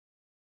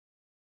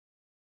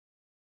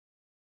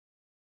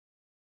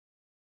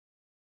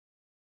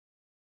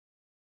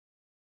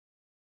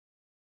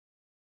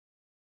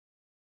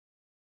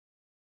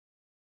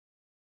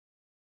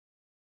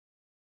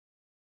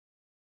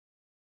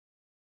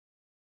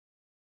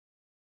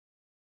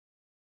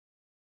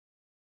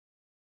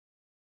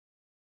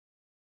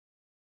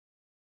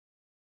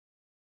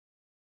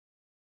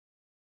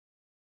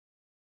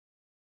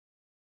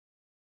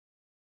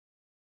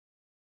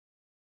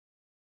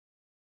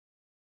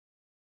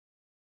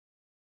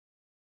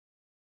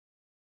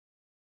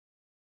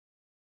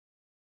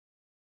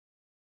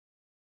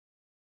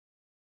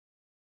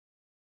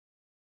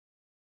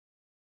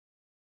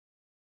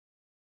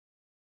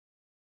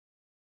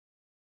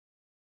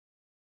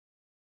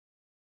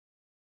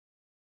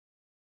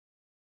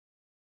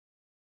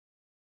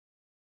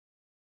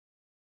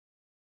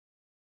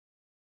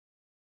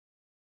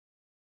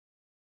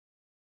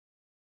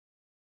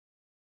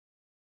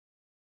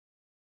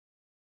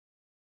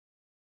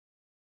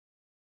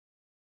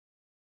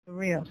The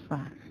real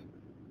sun.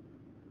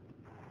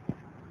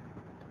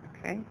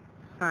 Okay?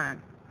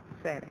 Sun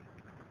setting.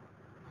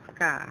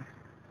 Sky.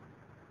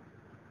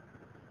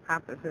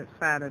 Opposite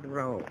side of the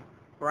road.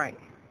 Bright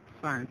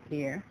sun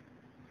here.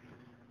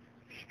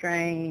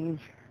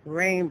 Strange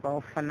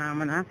rainbow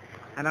phenomena.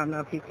 I don't know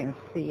if you can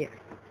see it.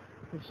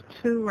 There's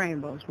two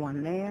rainbows,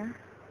 one there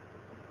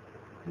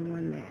and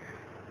one there.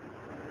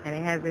 And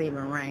it hasn't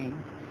even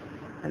rained.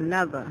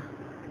 Another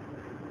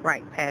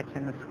bright patch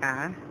in the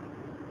sky,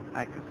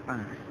 like a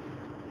sun.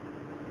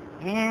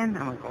 And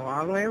I'm going to go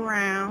all the way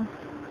around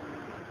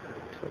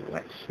to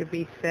what should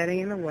be setting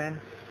in the west,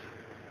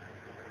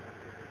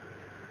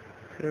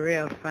 to the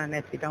real sun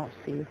that you don't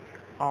see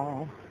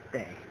all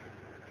day.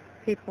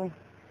 People,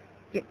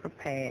 get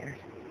prepared.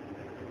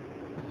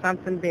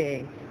 Something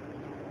big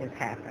is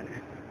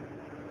happening.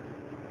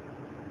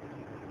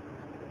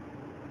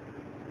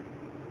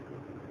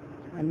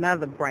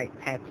 Another bright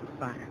patch of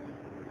sun.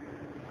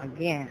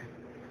 Again,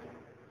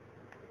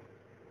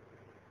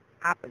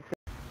 opposite.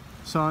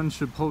 Sun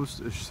should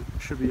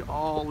be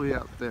all the way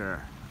up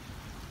there.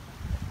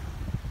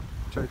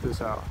 Check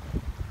this out.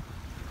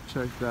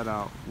 Check that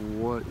out.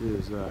 What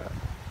is that?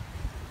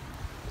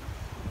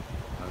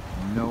 I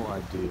have no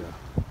idea.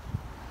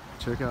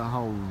 Check out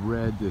how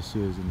red this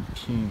is, and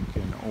pink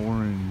and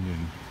orange,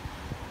 and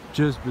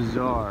just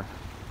bizarre.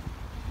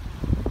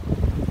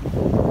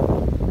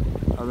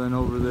 And then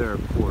over there,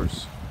 of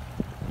course,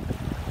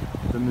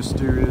 the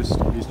mysterious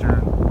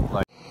eastern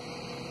light.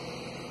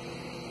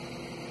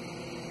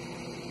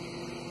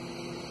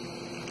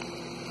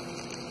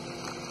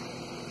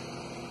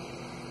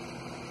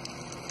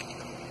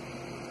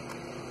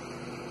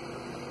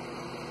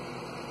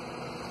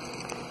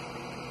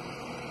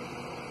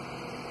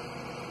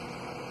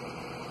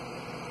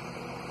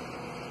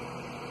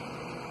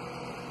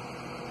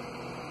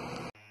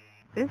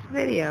 This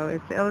video is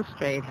to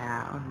illustrate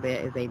how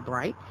there is a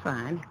bright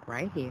sun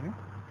right here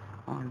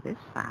on this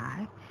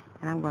side,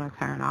 and I'm going to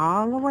turn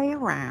all the way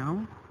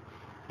around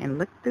and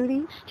look through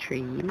these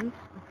trees.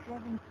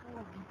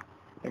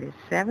 It is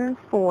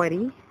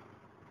 7:40,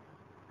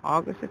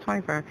 August the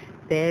 21st.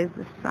 There's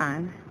the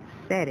sun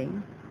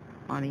setting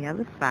on the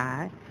other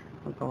side.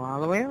 We'll go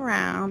all the way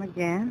around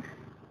again,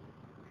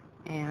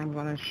 and I'm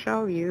going to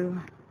show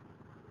you.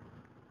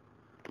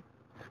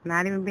 It's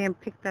not even being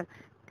picked up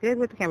good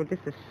with the camera. This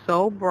is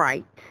so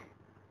bright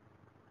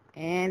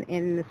and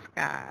in the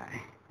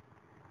sky.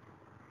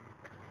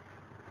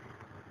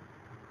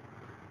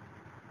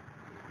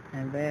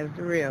 And there's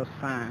the real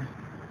sun.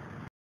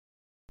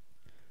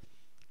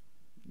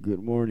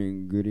 Good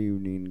morning, good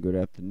evening, good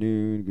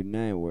afternoon, good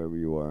night, wherever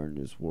you are in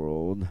this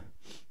world.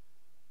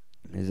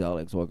 This is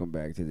Alex. Welcome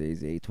back.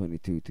 Today's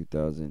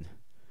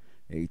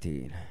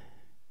 8/22/2018.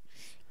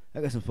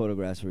 I got some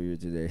photographs for you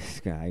today.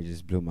 This guy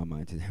just blew my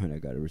mind today when I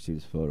got to receive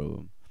this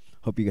photo.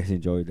 Hope you guys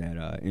enjoyed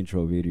that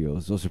intro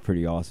videos. Those are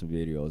pretty awesome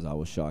videos. I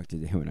was shocked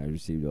today when I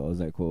received those. I was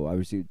like, cool. I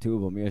received two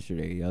of them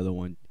yesterday. The other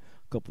one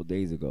a couple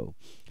days ago.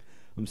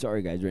 I'm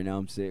sorry, guys. Right now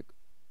I'm sick.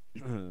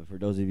 For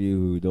those of you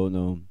who don't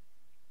know,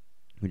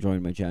 who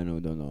joined my channel,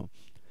 don't know,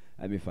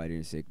 I've been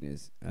fighting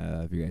sickness.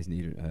 If you guys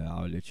need it,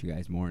 I'll let you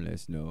guys more or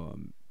less know.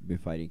 I've been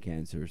fighting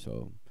cancer,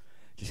 so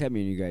just have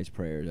me in you guys'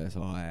 prayers. That's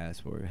all I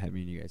ask for. Have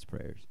me in you guys'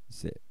 prayers.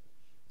 That's it.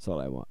 That's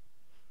all I want.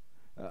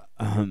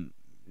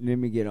 Let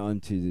me get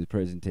on to the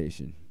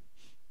presentation.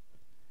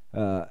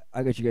 I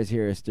got you guys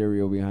here a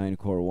stereo behind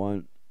core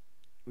 1.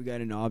 We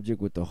got an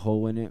object with a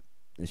hole in it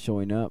that's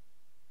showing up.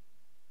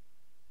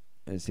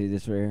 Let's see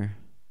this right here.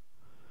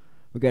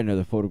 We got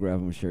another photograph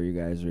I'm going to show you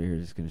guys right here.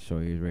 Just going to show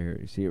you right here.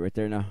 You see it right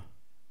there now?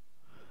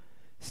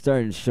 It's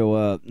starting to show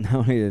up. Not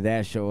only did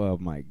that show up,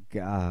 my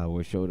God,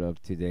 what showed up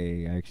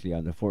today, actually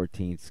on the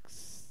 14th,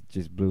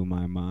 just blew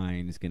my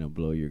mind. It's going to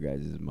blow your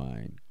guys'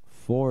 mind.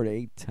 4 to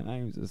 8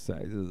 times the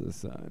size of the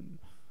sun.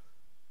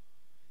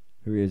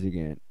 Here he is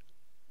again.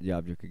 The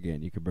object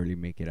again. You can barely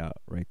make it out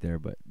right there,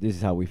 but this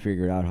is how we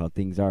figured out how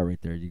things are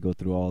right there. You go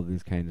through all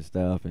this kind of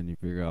stuff and you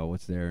figure out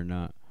what's there or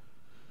not.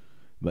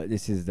 But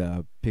this is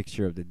the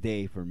picture of the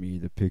day for me.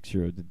 The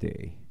picture of the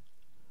day.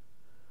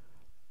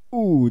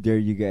 Ooh, there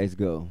you guys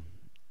go.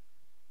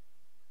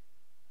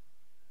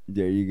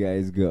 There you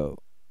guys go.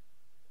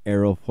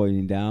 Arrow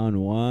pointing down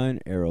 1.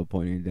 Arrow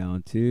pointing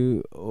down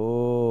 2.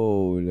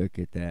 Oh, look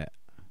at that.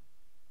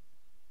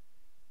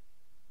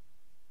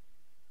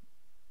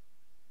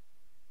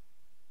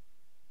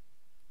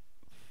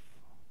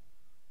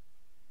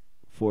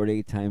 Four to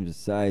 8 times the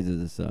size of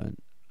the sun.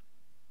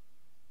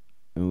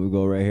 And we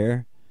go right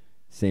here.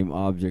 Same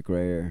object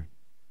right here.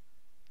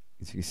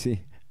 As you can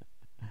see.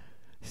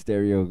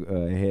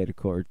 Stereo head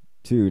core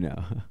 2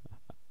 now.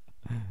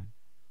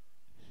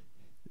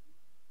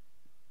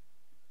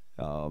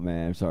 Oh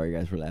man, I'm sorry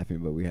guys for laughing,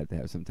 but we have to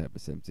have some type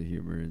of sense of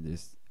humor in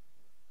this.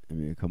 I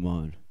mean, come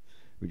on.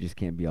 We just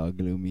can't be all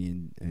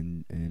gloomy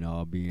and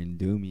all being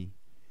doomy.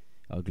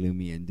 All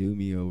gloomy and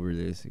doomy over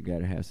this. We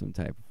gotta have some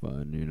type of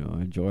fun, you know,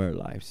 enjoy our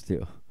life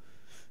still.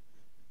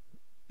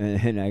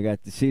 And I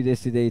got to see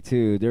this today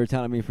too. They were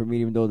telling me for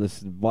me, even though the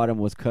bottom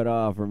was cut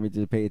off, for me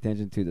to pay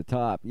attention to the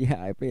top. Yeah,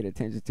 I paid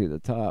attention to the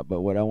top. But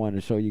what I want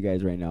to show you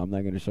guys right now, I'm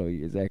not going to show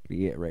you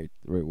exactly it right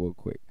real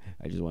quick.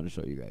 I just want to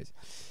show you guys.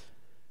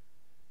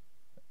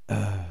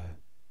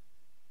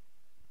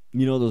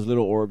 You know those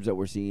little orbs that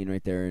we're seeing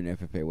right there in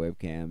FFA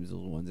webcams,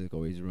 those ones that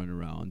always run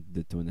around,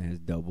 the one that has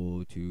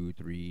double, 2,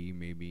 3,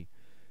 maybe.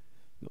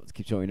 Let's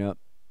keep showing up.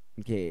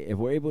 Okay, if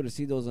we're able to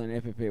see those on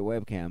FFA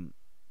webcam,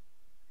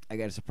 I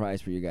got a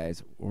surprise for you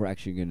guys. We're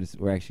actually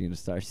gonna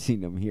start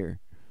seeing them here.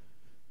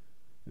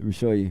 Let me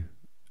show you.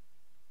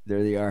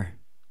 There they are.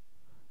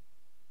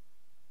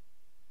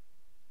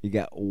 You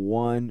got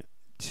 1,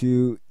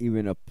 2,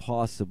 even a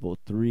possible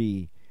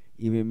 3.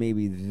 Even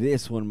maybe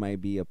this one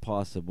might be a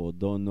possible.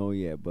 Don't know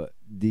yet, but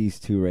these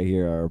two right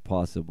here are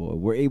possible.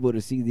 We're able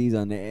to see these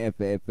on the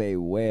FFA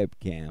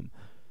webcam.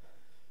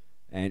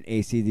 And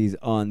see these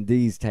on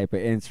these type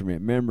of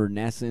instrument. Remember,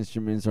 NASA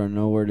instruments are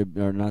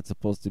are not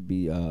supposed to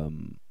be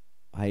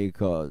how you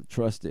call it,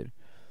 trusted.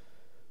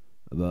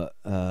 But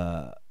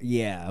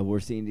yeah, we're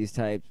seeing these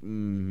types. That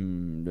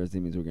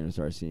means we're gonna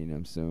start seeing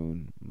them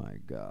soon. My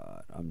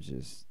God, I'm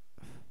just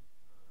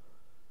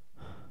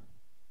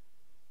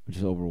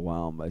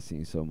overwhelmed by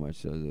seeing so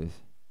much of this.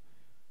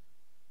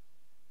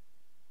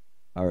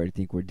 I already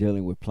think we're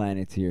dealing with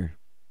planets here.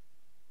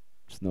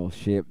 It's no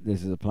ship.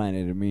 This is a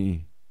planet to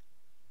me.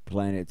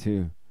 Planet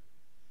 2.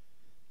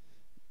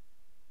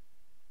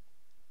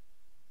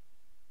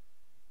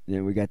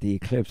 Then we got the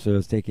eclipse, so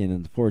it's taken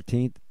on the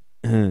 14th.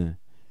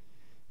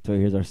 So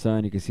here's our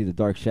sun. You can see the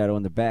dark shadow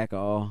in the back.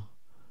 And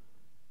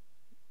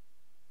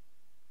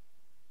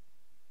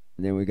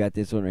then we got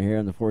this one right here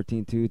on the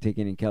 14th too,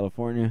 taken in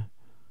California.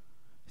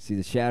 See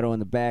the shadow in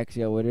the back.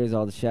 See how it is?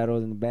 All the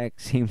shadows in the back.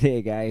 Same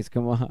day, guys.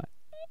 Come on.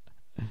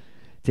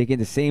 Taking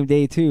the same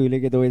day too.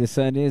 Look at the way the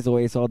sun is, the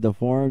way it's all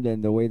deformed,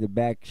 and the way the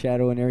back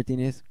shadow and everything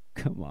is.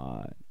 Come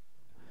on.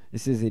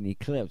 This is an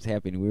eclipse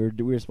happening. We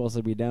were supposed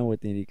to be done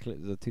with the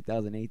eclipse of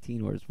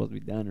 2018. We're supposed to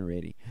be done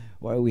already.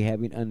 Why are we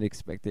having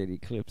unexpected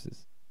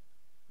eclipses?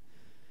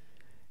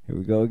 Here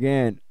we go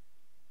again.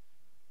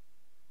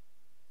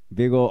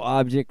 Big old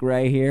object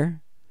right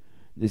here.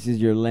 This is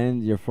your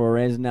lens, your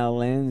Fresnel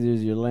lens.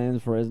 Here's your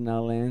lens,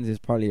 Fresnel lens. It's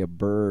probably a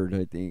bird,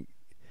 I think.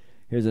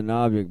 Here's an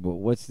object, but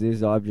what's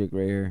this object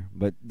right here?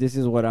 But this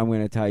is what I'm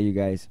going to tell you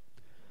guys.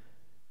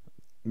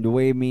 The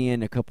way me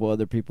and a couple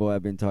other people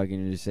have been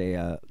talking to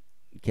say,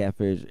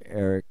 Catfish,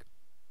 Eric,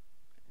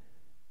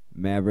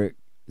 Maverick,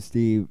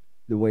 Steve,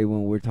 the way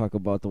when we're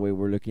talking about the way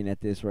we're looking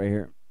at this right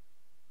here,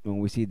 when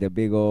we see the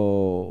big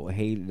old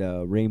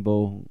the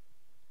rainbow,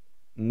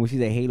 when we see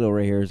the halo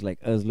right here, it's like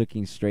us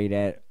looking straight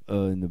at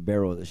in the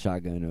barrel of the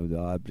shotgun of the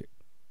object.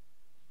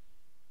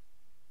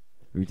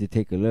 We need to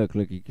take a look.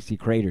 Look, you can see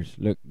craters.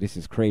 Look, this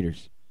is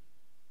craters.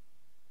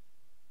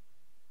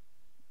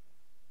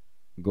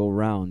 Go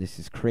around. This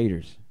is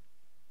craters.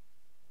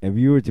 If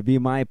you were to be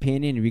my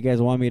opinion, if you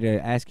guys want me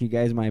to ask you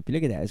guys my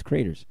opinion, look at that, it's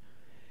craters.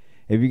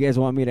 If you guys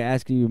want me to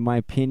ask you my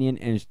opinion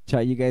and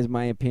tell you guys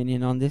my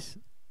opinion on this,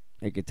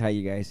 I could tell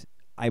you guys,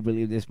 I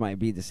believe this might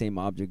be the same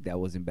object that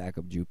was in back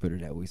of Jupiter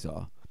that we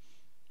saw.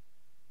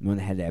 The one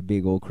that had that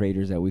big old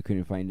craters that we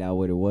couldn't find out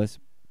what it was.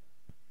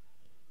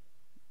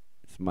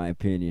 It's my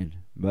opinion,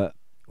 but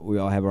we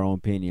all have our own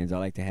opinions. I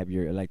like to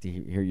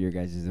hear your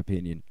guys'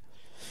 opinion.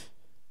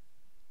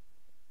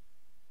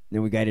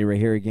 Then we got it right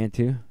here again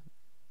too.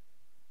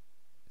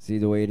 See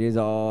the way it is,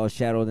 all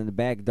shadowed in the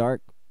back,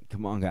 dark.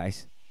 Come on,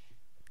 guys.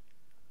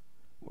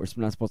 We're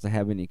not supposed to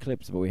have an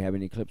eclipse, but we have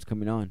an eclipse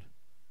coming on.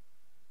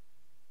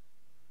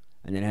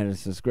 And then I had a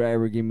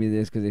subscriber give me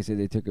this because they said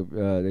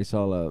they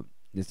saw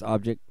this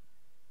object.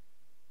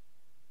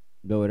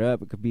 Blow it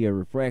up. It could be a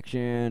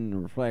reflection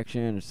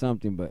or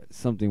something, but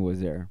something was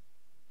there.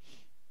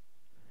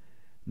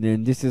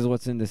 Then this is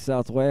what's in the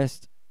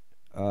southwest.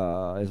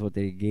 Is what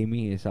they gave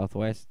me in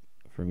southwest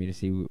for me to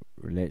see.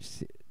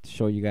 Let's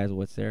show you guys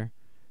what's there.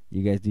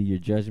 You guys do your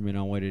judgment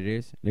on what it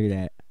is. Look at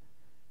that.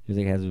 Just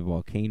like it has a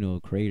volcano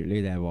crater. Look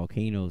at that,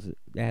 volcanoes.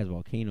 That has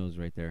volcanoes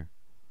right there.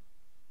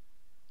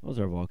 Those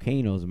are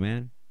volcanoes,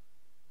 man.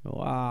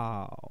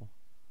 Wow.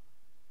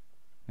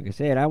 Like I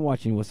said, I'm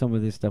watching some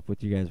of this stuff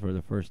with you guys for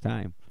the first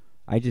time.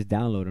 I just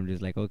download them,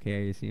 just like,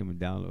 okay, I see them and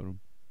download them.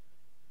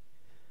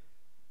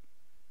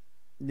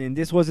 Then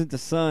this wasn't the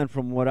sun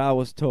from what I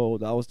was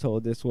told. I was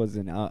told this was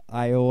in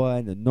Iowa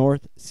in the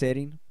north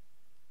setting.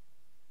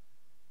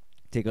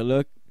 Take a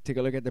look. Take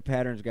a look at the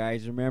patterns,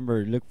 guys.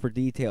 Remember, look for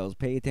details.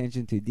 Pay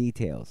attention to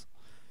details.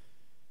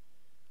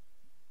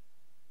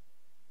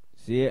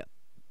 See it?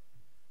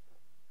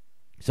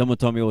 Someone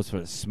told me it was for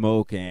the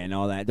smoke and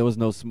all that. There was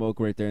no smoke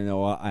right there in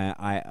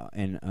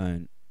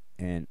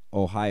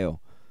Ohio.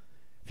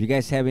 If you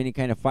guys have any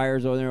kind of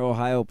fires over there in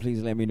Ohio,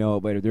 please let me know.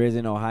 But if there is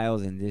in Ohio,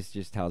 then this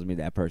just tells me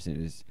that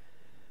person is,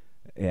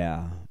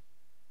 yeah.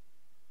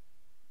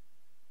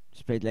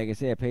 Just like I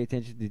said, pay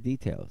attention to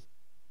details.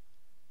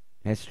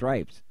 It has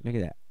stripes. Look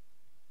at that.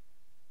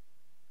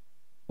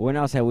 When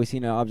else have we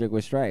seen an object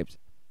with stripes?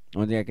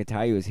 Only thing I can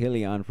tell you is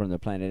Helion from the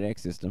Planet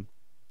X system.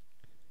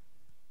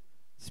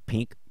 It's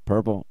pink,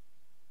 purple,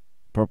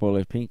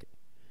 purplish pink.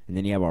 And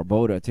then you have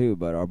Arbota too,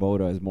 but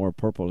Arbota is more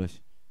purplish.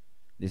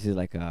 This is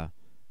like a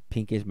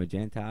pinkish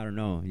magenta. I don't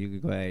know. You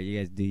could go ahead. You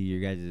guys do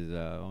your guys'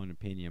 own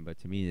opinion, but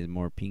to me, it's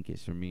more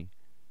pinkish for me.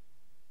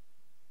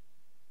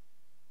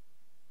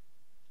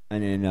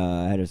 And then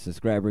I had a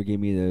subscriber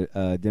give me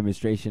the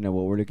demonstration of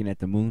what we're looking at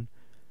the moon.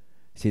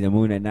 See, the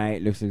moon at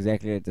night looks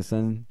exactly like the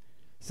sun.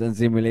 Sun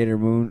simulator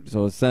moon.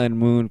 So sun,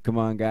 moon. Come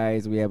on,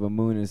 guys. We have a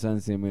moon and sun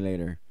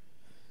simulator.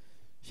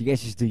 You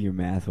guys just do your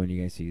math when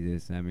you guys see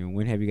this. I mean,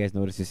 when have you guys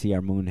noticed to see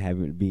our moon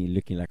having being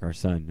looking like our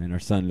sun and our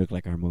sun look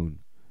like our moon?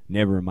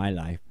 Never in my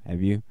life.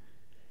 Have you?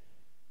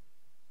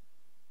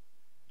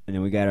 And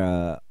then we got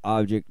a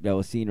object that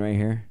was seen right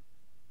here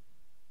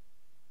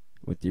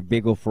with your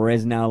big old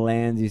Fresnel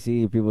lens. You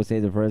see, people say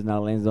the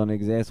Fresnel lens don't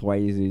exist. Why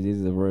is this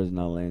is the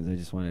Fresnel lens? I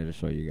just wanted to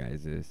show you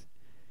guys this.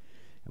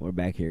 And we're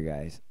back here,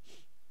 guys.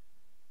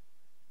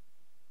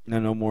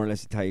 No more or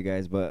less to tell you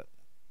guys, but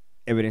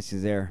evidence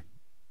is there.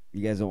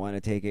 You guys don't want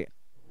to take it.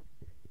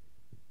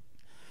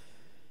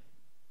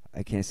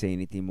 I can't say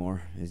anything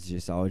more. It's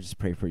just, I'll just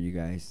pray for you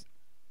guys.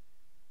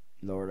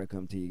 Lord, I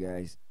come to you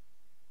guys.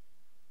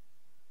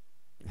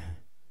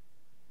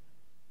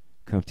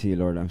 Come to you,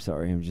 Lord. I'm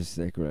sorry. I'm just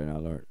sick right now,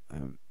 Lord.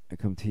 I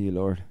come to you,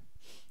 Lord.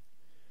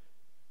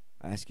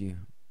 I ask you,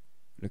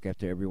 look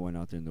after everyone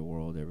out there in the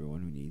world,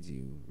 everyone who needs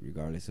you,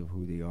 regardless of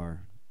who they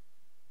are,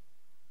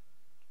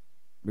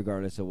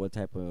 regardless of what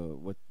type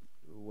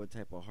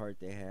of heart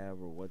they have,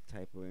 or what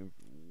type of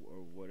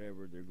or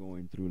whatever they're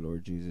going through.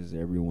 Lord Jesus,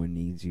 everyone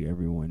needs you.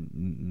 Everyone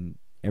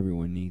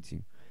needs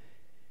you.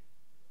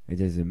 It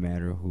doesn't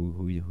matter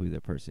who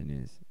the person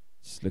is.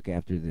 Just look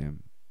after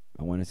them.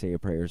 I want to say a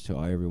prayers to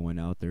everyone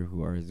out there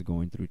who is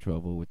going through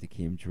trouble with the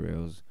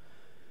chemtrails,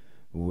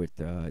 with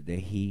the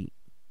heat,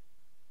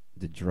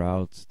 the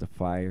droughts, the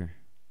fire,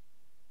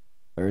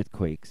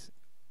 earthquakes,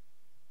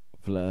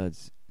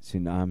 floods,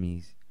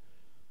 tsunamis,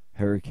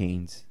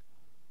 hurricanes,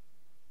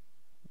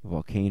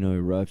 volcano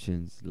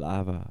eruptions,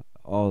 lava,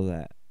 all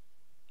that.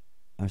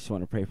 I just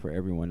want to pray for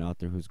everyone out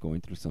there who's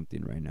going through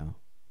something right now.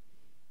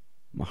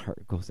 My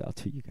heart goes out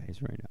to you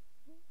guys right now.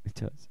 It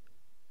does.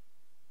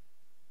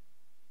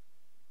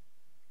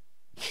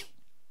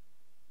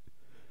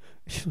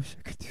 I just wish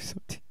I could do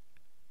something.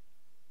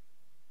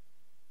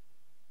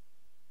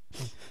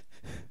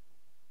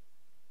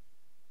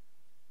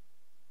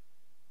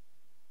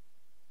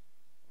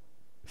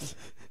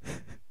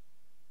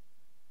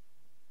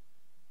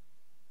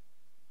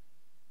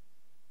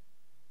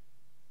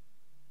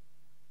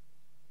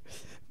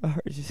 My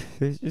heart is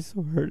just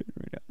so hurting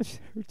right now. It just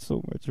hurts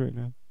so much right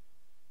now.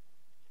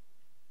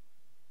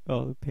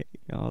 All the pain,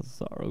 all the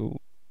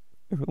sorrow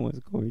everyone's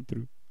going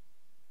through.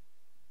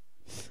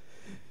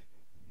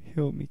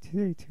 Help me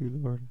today too,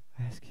 Lord.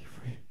 I ask you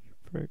for your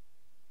prayer.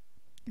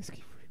 I ask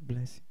you for your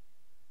blessing.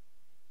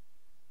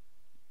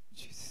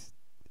 Jesus,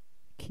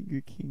 King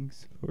of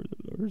Kings, Lord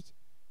of Lords.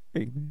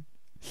 Amen.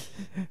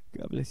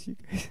 God bless you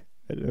guys.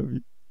 I love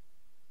you.